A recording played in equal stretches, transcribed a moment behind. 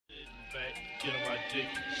dick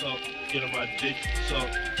sucked, get on my dick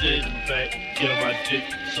sucked, sitting back, get on my dick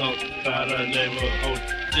sucked, by the neighborhood hoe.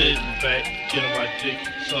 Sitting back, get on my dick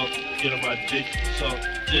sucked, get on my dick sucked,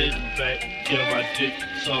 sitting back, get on my dick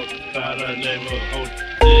sucked, by the neighborhood hoe.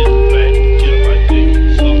 Sitting back, get on my dick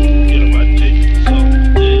sucked, get on my dick sucked,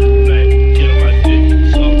 sitting back, get on my dick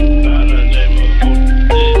sucked, by the neighborhood hoe.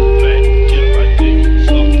 Sitting back, get on my dick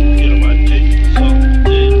sucked, get on my dick sucked,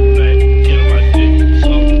 sitting back, get on my dick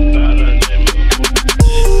sucked, by the neighborhood hoe.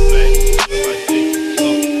 Sitting back, get on my dick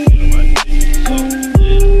sucked, get on my dick sucked,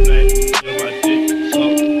 sitting back, get on my dick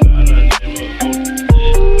sucked, by the neighborhood hoe.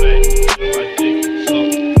 Sitting back, get on my dick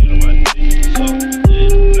sucked, get on my dick sucked,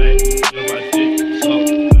 sitting back, get on my dick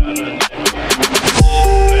sucked, by the neighborhood hoe.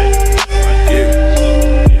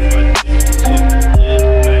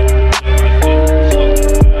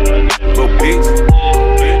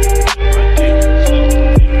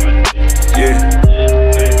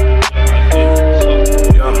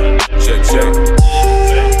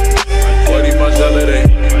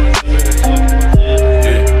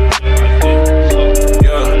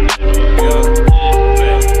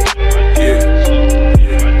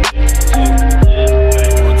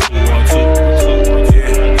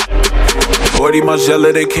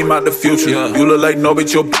 Margiela, they came out the future. You look like no,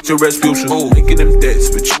 but your picture Rasputin. Making them debts,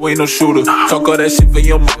 but you ain't no shooter. Talk all that shit for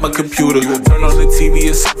your mama computer. Turn on the TV,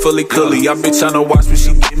 it's fully cully. I bitch tryna watch, but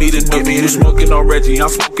she give me the nookie. You smoking on Reggie, I'm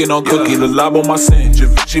smoking on Cookie. The lob on my scent,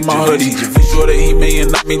 Javinci my hoodie. Be sure that he may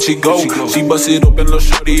and not mean she go. She busted open, little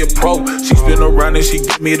shorty a pro. She spin around and she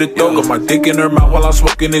give me the throw. Got my dick in her mouth while I'm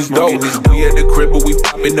smoking this dope. We at the crib, but we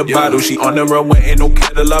popping the bottle. She on the runway, ain't no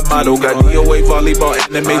Cadillac model. Got DOA volleyball,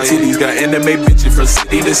 anime titties. Got anime bitches from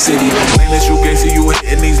city to city. Plain that you gay, see you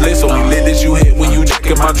hitting these lists. Only lit that you hit when you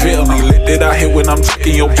checking my drill. Only lit that I hit when I'm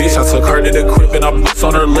checking your bitch. I took her to the crib and I bust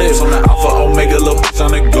on her lips. On the Alpha Omega, little bitch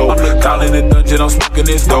on the go. I'm down in the dungeon, I'm smoking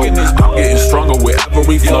this dope. I'm getting stronger with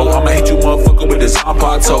every flow. I'ma hit you motherfucker with this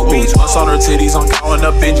iPod toe. Once on her titties, I'm counting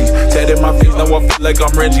up Benjis. Tatted my face, now I feel like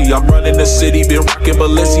I'm Reggie. I'm running the city, been rocking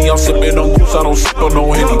Balenci. I'm sipping on goose, I don't sip on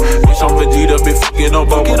no Henny. Bitch, I'm Vegeta, been fucking on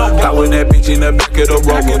Boba. Plowing that bitch in the back of the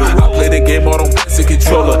Rover. I play the game on plastic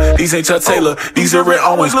controller. These ain't Chuck Taylor, these are Red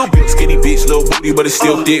Owens. Big skinny bitch, little booty, but it's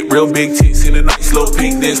still thick. Real big tits in a nice little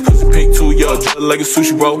pink dance. Pussy pink too, yo, just like a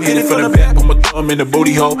sushi roll. Hit it from the back, put my thumb in the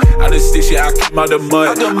booty hole. I just stitch it, I came out the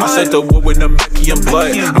mud. I set the wood with the Mackie and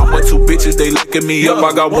blood. I went two bitches, they licking me up.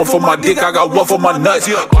 I got one for my dick, I got one for my nuts.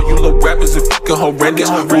 All you little rappers are fucking horrendous.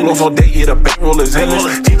 Rulos on day, yeah, the bankroll is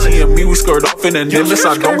endless. TT and me, we skirt off in the nimbus.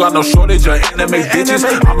 I don't got no shortage of anime bitches.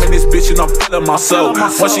 I'm in this bitch and I'm feeling myself.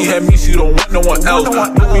 Once she had me, she don't want no one else.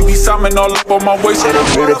 We be Simon all up on my waist. I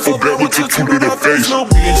don't want up for black with two to the face.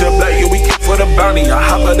 We in Jet Black, yeah, we keep for the bounty. I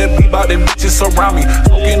hop out that beat, out them bitches surround me.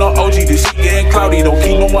 Smoking on OG, this shit getting cloudy. Don't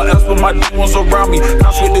keep no one else but my D1s around me.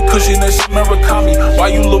 Cops with the cushion, that shit Murakami. Why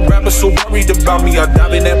you little rappers so worried about me? I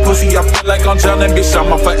dive in that pussy, I feel like I'm drowning. Bitch,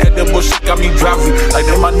 I'm off of edible shit, got me drowsy. Like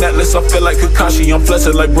in my necklace, I feel like Kakashi. I'm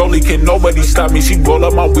flexing like Broly, can't nobody stop me. She roll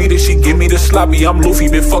up my weed and she give me the sloppy. I'm Luffy,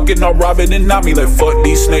 been fucking on Robin and Nami. Like fuck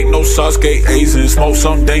these snake, no Sasuke Asian. Smoke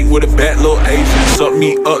some dank with a bad little Asian. Suck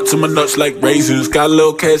me up to my nuts like raisins. Got a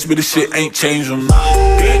little cash, but the shit ain't changing.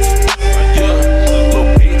 Bitch.